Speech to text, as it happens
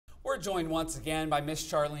We're joined once again by Miss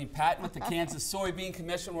Charlene Patton with the Kansas Soybean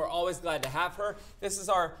Commission. We're always glad to have her. This is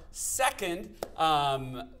our second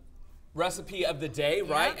recipe of the day,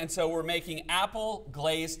 right? And so we're making apple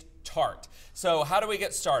glazed tart. So how do we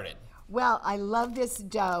get started? Well, I love this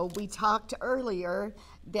dough. We talked earlier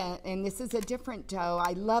that, and this is a different dough.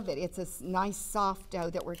 I love it. It's a nice soft dough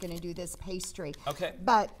that we're going to do this pastry. Okay.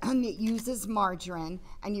 But it uses margarine,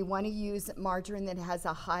 and you want to use margarine that has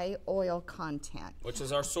a high oil content. Which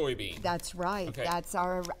is our soybean. That's right. Okay. That's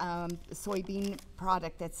our soybean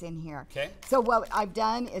product that's in here. Okay. So what I've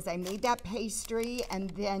done is I made that pastry, and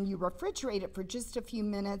then you refrigerate it for just a few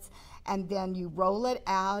minutes, and then you roll it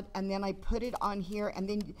out, and then I put it on here, and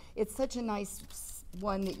then it's such a nice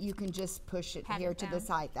one that you can just push it here to the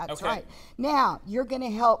side. That's right. Now, you're going to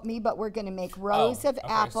help me, but we're going to make rows of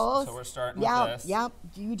apples. So we're starting with this. Yep.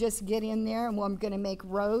 You just get in there, and I'm going to make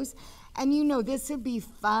rows. And you know, this would be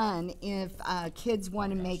fun if kids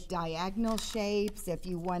want to make diagonal shapes, if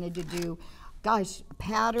you wanted to do, gosh,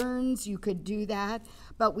 patterns, you could do that.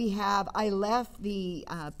 But I left the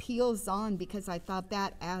peels on because I thought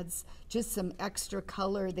that adds just some extra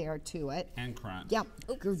color there to it. And crunch. Yep.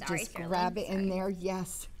 Oops, sorry, just Shirley. grab it in there,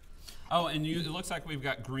 yes. Oh, and it looks like we've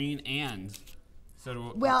got green and.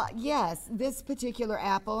 So Well, yes, this particular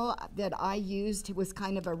apple that I used was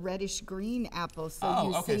kind of a reddish green apple.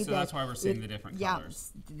 So you see so that's why we're seeing the different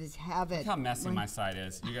colors. Yeah, just have it. Look how messy my side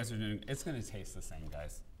is. You guys are doing, it's going to taste the same,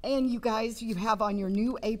 guys. And you guys, you have on your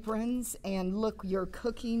new aprons, and look, you're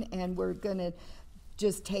cooking, and we're going to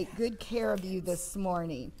just take good care of you this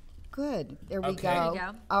morning. Good. There we go. There you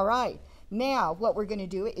go. All right. Now, what we're going to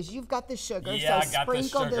do is you've got the sugar, Yeah, so I got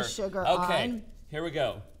sprinkle the the sugar. sugar Okay, on. here we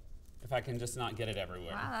go. If I can just not get it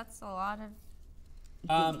everywhere. Wow, that's a lot of.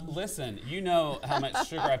 Listen, you know how much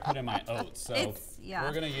sugar I put in my oats, so yeah.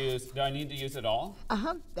 we're gonna use. Do I need to use it all?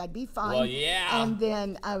 That'd be fine. Well, yeah. And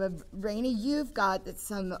then, Rainey, you've got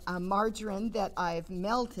some margarine that I've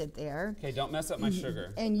melted there. Okay, don't mess up my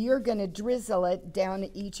sugar. And you're going to drizzle it down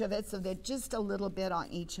each of it, so that just a little bit on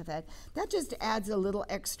each of it. That just adds a little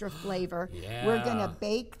extra flavor. Yeah. We're going to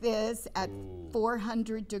bake this at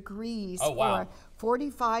 400 degrees wow. for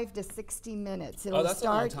 45 to 60 minutes. It'll that's a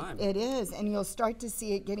long time. It is, and you'll start to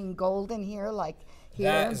see it getting golden here, like here.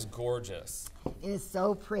 That is gorgeous. It is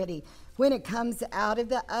so pretty. When it comes out of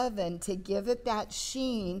the oven, to give it that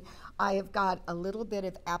sheen, I have got a little bit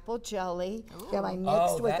of apple jelly that I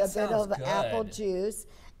mixed with a bit of apple juice.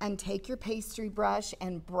 And take your pastry brush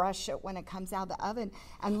and brush it when it comes out of the oven.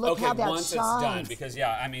 And look how that once shines. it's done, because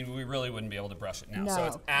yeah, I mean, we really wouldn't be able to brush it now. So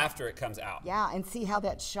it's after it comes out. Yeah, and see how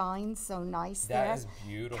that shines so nice there? That is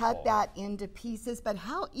beautiful. Cut that into pieces, but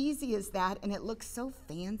how easy is that? And it looks so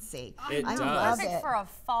fancy. It I does. love Perfect it. for a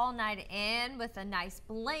fall night in with a nice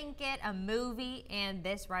blanket, a movie, and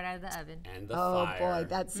this right out of the oven. And the Oh fire. boy,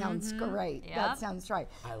 that sounds great. Yep. That sounds right.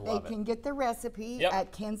 I love They can get the recipe Yep.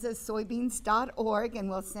 at kansassoybeans.org, and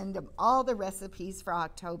we'll send them all the recipes for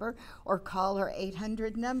October, or call our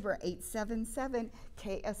 800 number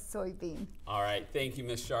 877-KS-SOYBEAN. All right, thank you,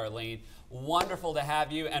 Miss Charlene. Wonderful to have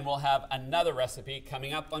you, and we'll have another recipe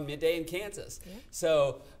coming up on Midday in Kansas.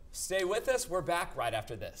 So stay with us. We're back right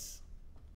after this.